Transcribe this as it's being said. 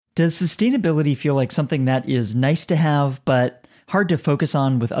Does sustainability feel like something that is nice to have, but hard to focus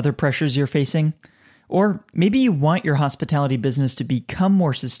on with other pressures you're facing? Or maybe you want your hospitality business to become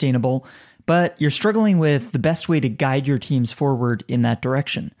more sustainable, but you're struggling with the best way to guide your teams forward in that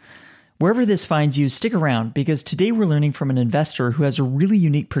direction. Wherever this finds you, stick around because today we're learning from an investor who has a really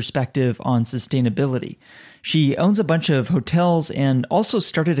unique perspective on sustainability. She owns a bunch of hotels and also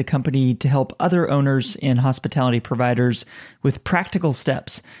started a company to help other owners and hospitality providers with practical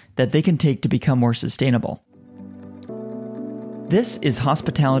steps that they can take to become more sustainable. This is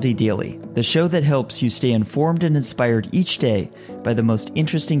Hospitality Daily, the show that helps you stay informed and inspired each day by the most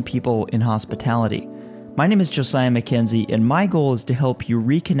interesting people in hospitality. My name is Josiah McKenzie, and my goal is to help you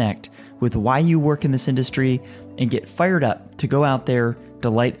reconnect with why you work in this industry and get fired up to go out there,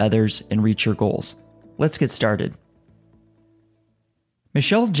 delight others, and reach your goals. Let's get started.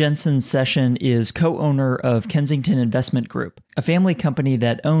 Michelle Jensen Session is co-owner of Kensington Investment Group, a family company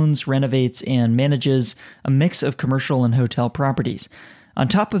that owns, renovates, and manages a mix of commercial and hotel properties. On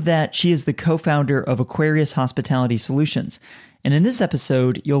top of that, she is the co-founder of Aquarius Hospitality Solutions. And in this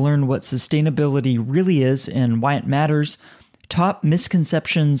episode, you'll learn what sustainability really is and why it matters, top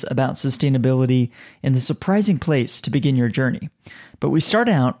misconceptions about sustainability, and the surprising place to begin your journey. But we start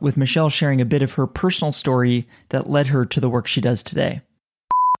out with Michelle sharing a bit of her personal story that led her to the work she does today.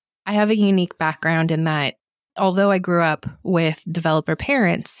 I have a unique background in that although I grew up with developer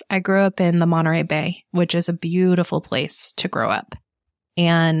parents, I grew up in the Monterey Bay, which is a beautiful place to grow up.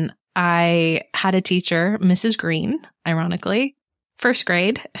 And I had a teacher, Mrs. Green, ironically, first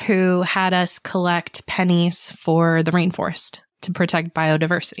grade, who had us collect pennies for the rainforest to protect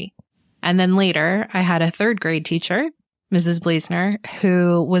biodiversity. And then later, I had a third grade teacher, Mrs. Blazner,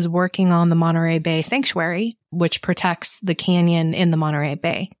 who was working on the Monterey Bay Sanctuary, which protects the canyon in the Monterey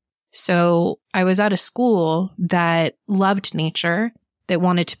Bay. So I was at a school that loved nature, that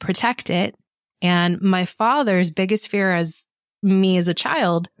wanted to protect it. And my father's biggest fear as me as a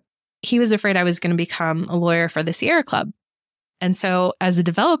child, he was afraid I was going to become a lawyer for the Sierra Club. And so as a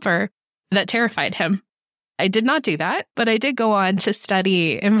developer, that terrified him. I did not do that, but I did go on to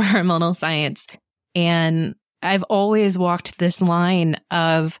study environmental science. And I've always walked this line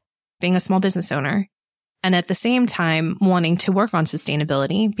of being a small business owner and at the same time wanting to work on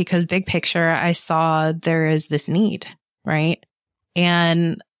sustainability because big picture, I saw there is this need, right?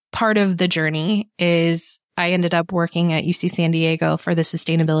 And part of the journey is I ended up working at UC San Diego for the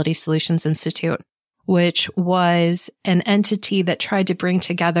Sustainability Solutions Institute, which was an entity that tried to bring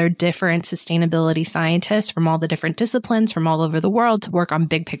together different sustainability scientists from all the different disciplines from all over the world to work on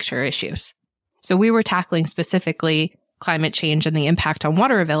big picture issues. So we were tackling specifically climate change and the impact on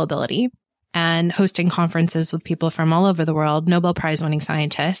water availability and hosting conferences with people from all over the world, Nobel Prize winning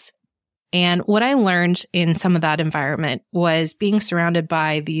scientists. And what I learned in some of that environment was being surrounded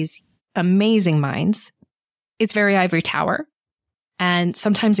by these amazing minds. It's very ivory tower. And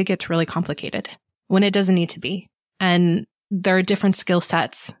sometimes it gets really complicated when it doesn't need to be. And there are different skill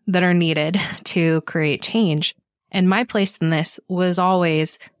sets that are needed to create change. And my place in this was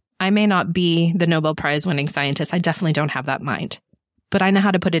always, I may not be the Nobel Prize winning scientist. I definitely don't have that mind, but I know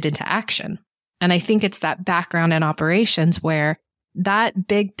how to put it into action. And I think it's that background in operations where that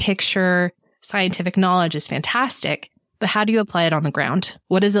big picture scientific knowledge is fantastic, but how do you apply it on the ground?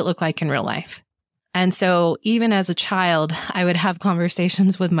 What does it look like in real life? And so even as a child, I would have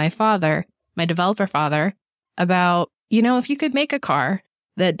conversations with my father, my developer father, about, if you could make a car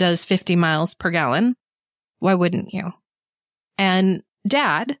that does 50 miles per gallon, why wouldn't you? And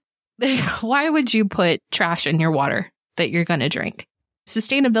Dad, why would you put trash in your water that you're going to drink?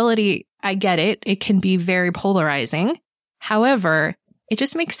 Sustainability, I get it. It can be very polarizing. However, it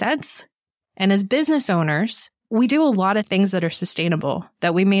just makes sense. And as business owners, we do a lot of things that are sustainable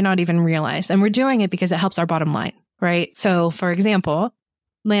that we may not even realize. And we're doing it because it helps our bottom line, right? So for example,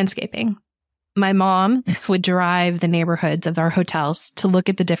 landscaping. My mom would drive the neighborhoods of our hotels to look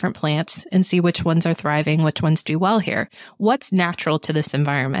at the different plants and see which ones are thriving, which ones do well here. What's natural to this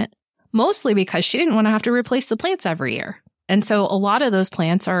environment? Mostly because she didn't want to have to replace the plants every year. And so a lot of those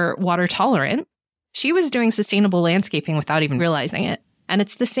plants are water tolerant. She was doing sustainable landscaping without even realizing it. And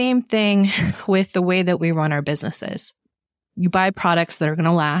it's the same thing with the way that we run our businesses. You buy products that are going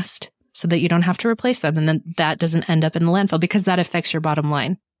to last so that you don't have to replace them. And then that doesn't end up in the landfill because that affects your bottom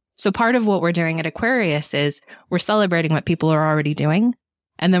line. So part of what we're doing at Aquarius is we're celebrating what people are already doing.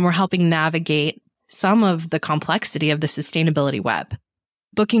 And then we're helping navigate some of the complexity of the sustainability web.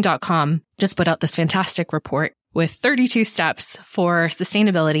 Booking.com just put out this fantastic report with 32 steps for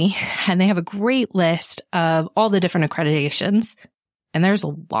sustainability. And they have a great list of all the different accreditations. And there's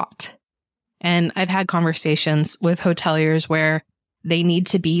a lot. And I've had conversations with hoteliers where They need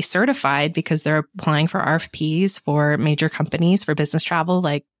to be certified because they're applying for RFPs for major companies for business travel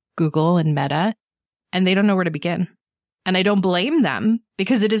like Google and Meta, and they don't know where to begin. And I don't blame them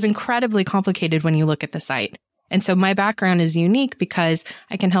because it is incredibly complicated when you look at the site. And so my background is unique because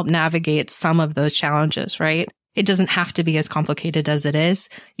I can help navigate some of those challenges, right? It doesn't have to be as complicated as it is.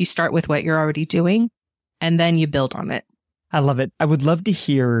 You start with what you're already doing, and then you build on it. I love it. I would love to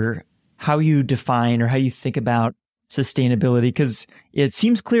hear how you define or how you think about sustainability, because it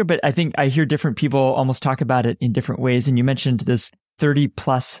seems clear, but I think I hear different people almost talk about it in different ways. And you mentioned this 30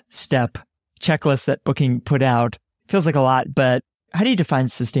 plus step checklist that Booking put out. Feels like a lot, but how do you define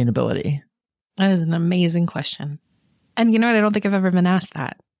sustainability? That is an amazing question. And you know what? I don't think I've ever been asked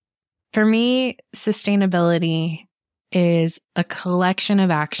that. For me, sustainability is a collection of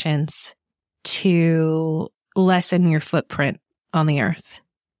actions to lessen your footprint on the earth.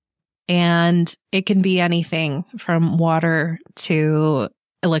 And it can be anything from water to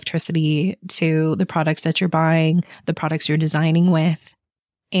electricity to the products that you're buying, the products you're designing with.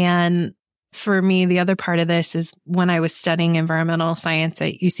 And for me, the other part of this is when I was studying environmental science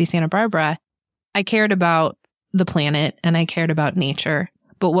at UC Santa Barbara, I cared about the planet and I cared about nature.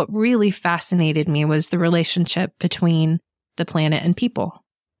 But what really fascinated me was the relationship between the planet and people.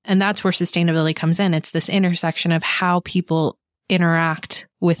 And that's where sustainability comes in. It's this intersection of how people interact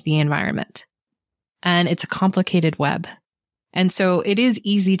with the environment. And it's a complicated web. And so it is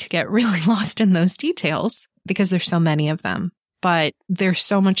easy to get really lost in those details because there's so many of them. But there's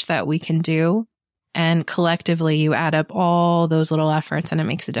so much that we can do. And collectively, you add up all those little efforts and it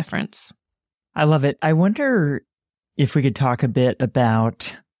makes a difference. I love it. I wonder if we could talk a bit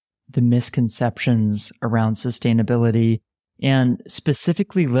about the misconceptions around sustainability. And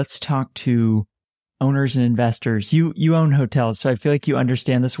specifically, let's talk to owners and investors. You own hotels, so I feel like you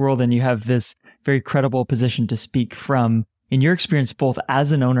understand this world and you have this very credible position to speak from. In your experience, both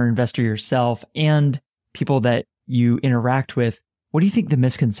as an owner investor yourself and people that you interact with, what do you think the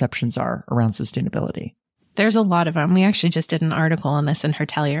misconceptions are around sustainability? There's a lot of them. We actually just did an article on this in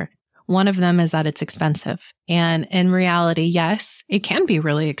Hotelier. One of them is that it's expensive. And in reality, yes, it can be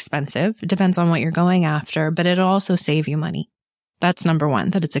really expensive. It depends on what you're going after, but it'll also save you money. That's number one,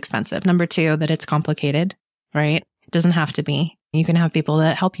 that it's expensive. Number two, that it's complicated, right? It doesn't have to be. You can have people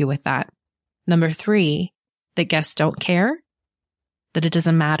that help you with that. Number three, that guests don't care, that it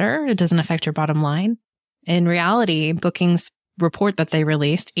doesn't matter, it doesn't affect your bottom line. In reality, Booking's report that they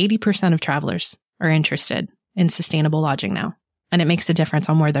released, 80% of travelers are interested in sustainable lodging now. And it makes a difference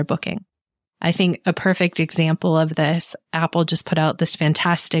on where they're booking. I think a perfect example of this, Apple just put out this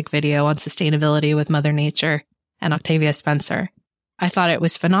fantastic video on sustainability with Mother Nature and Octavia Spencer. I thought it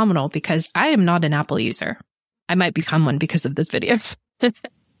was phenomenal because I am not an Apple user. I might become one because of this video.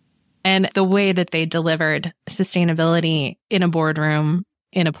 And the way that they delivered sustainability in a boardroom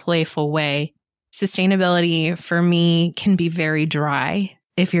in a playful way. Sustainability for me can be very dry.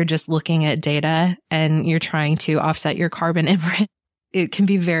 If you're just looking at data and you're trying to offset your carbon imprint, it can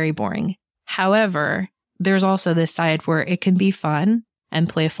be very boring. However, there's also this side where it can be fun and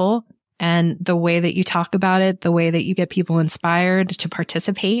playful. And the way that you talk about it, the way that you get people inspired to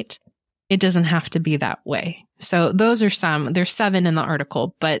participate, it doesn't have to be that way. So those are some. There's 7 in the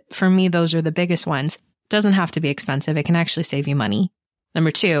article, but for me, those are the biggest ones. It doesn't have to be expensive. It can actually save you money. Number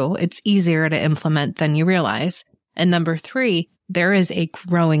 2, it's easier to implement than you realize. And number 3, there is a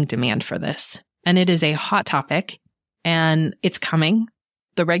growing demand for this. And it is a hot topic and it's coming.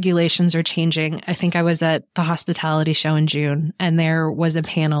 The regulations are changing. I think I was at the hospitality show in June and there was a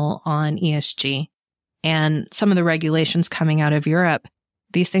panel on ESG and some of the regulations coming out of Europe.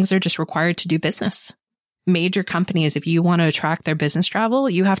 These things are just required to do business. Major companies, if you want to attract their business travel,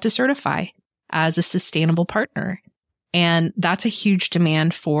 you have to certify as a sustainable partner. And that's a huge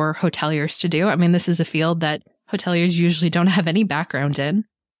demand for hoteliers to do. I mean, this is a field that hoteliers usually don't have any background in.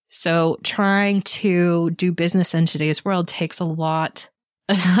 So trying to do business in today's world takes a lot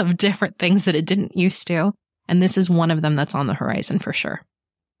of different things that it didn't used to. And this is one of them that's on the horizon for sure.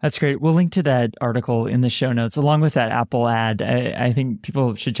 That's great. We'll link to that article in the show notes along with that Apple ad. I think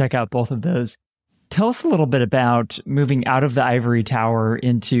people should check out both of those. Tell us a little bit about moving out of the ivory tower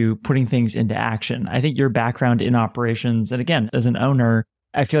into putting things into action. I think your background in operations, and again, as an owner,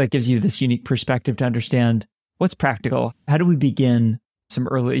 I feel like gives you this unique perspective to understand what's practical. How do we begin some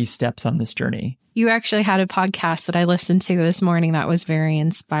early steps on this journey? You actually had a podcast that I listened to this morning that was very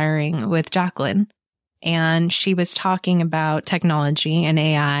inspiring with Jacqueline. And she was talking about technology and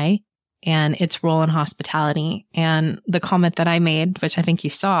AI and its role in hospitality. And the comment that I made, which I think you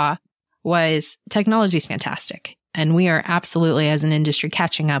saw, was technology is fantastic. And we are absolutely, as an industry,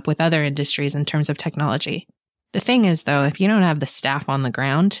 catching up with other industries in terms of technology. The thing is, though, if you don't have the staff on the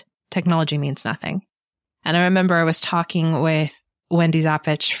ground, technology means nothing. And I remember I was talking with Wendy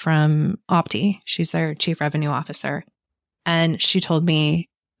Zappich from Opti. She's their chief revenue officer. And she told me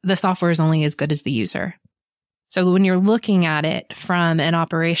the software is only as good as the user. So when you're looking at it from an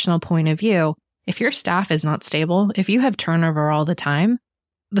operational point of view, if your staff is not stable, if you have turnover all the time,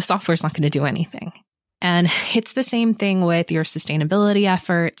 the software is not going to do anything. And it's the same thing with your sustainability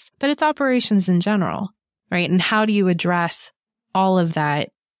efforts, but it's operations in general, right? And how do you address all of that?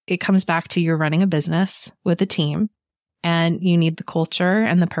 It comes back to you're running a business with a team, and you need the culture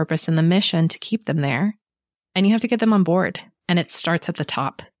and the purpose and the mission to keep them there. And you have to get them on board. And it starts at the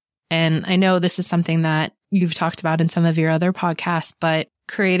top. And I know this is something that you've talked about in some of your other podcasts, but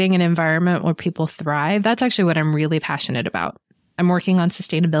creating an environment where people thrive, that's actually what I'm really passionate about. I'm working on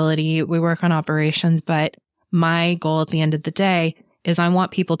sustainability. We work on operations, but my goal at the end of the day is I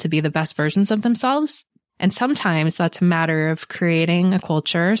want people to be the best versions of themselves. And sometimes that's a matter of creating a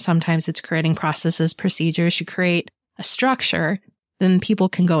culture. Sometimes it's creating processes, procedures. You create a structure, then people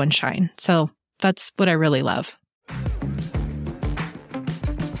can go and shine. So that's what I really love.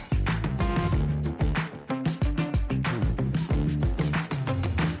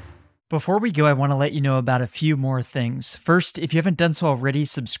 Before we go, I want to let you know about a few more things. First, if you haven't done so already,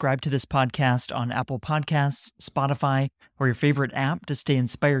 subscribe to this podcast on Apple Podcasts, Spotify, or your favorite app to stay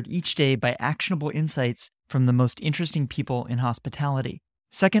inspired each day by actionable insights from the most interesting people in hospitality.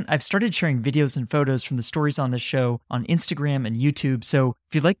 Second, I've started sharing videos and photos from the stories on this show on Instagram and YouTube, so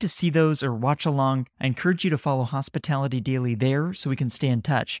if you'd like to see those or watch along, I encourage you to follow Hospitality Daily there so we can stay in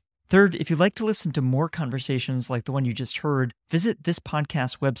touch. Third, if you'd like to listen to more conversations like the one you just heard, visit this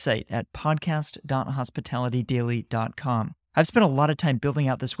podcast website at podcast.hospitalitydaily.com. I've spent a lot of time building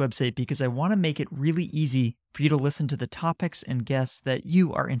out this website because I want to make it really easy for you to listen to the topics and guests that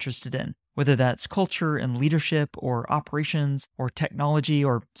you are interested in, whether that's culture and leadership or operations or technology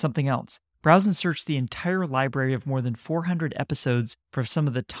or something else. Browse and search the entire library of more than 400 episodes for some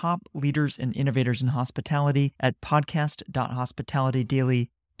of the top leaders and innovators in hospitality at podcast.hospitalitydaily.com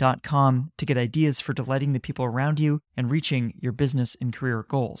to get ideas for delighting the people around you and reaching your business and career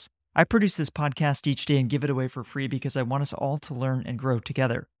goals. I produce this podcast each day and give it away for free because I want us all to learn and grow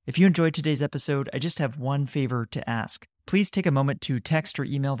together. If you enjoyed today's episode, I just have one favor to ask. Please take a moment to text or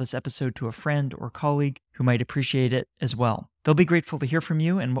email this episode to a friend or colleague who might appreciate it as well. They'll be grateful to hear from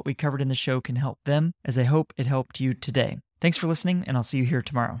you, and what we covered in the show can help them, as I hope it helped you today. Thanks for listening, and I'll see you here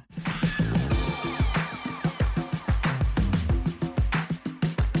tomorrow.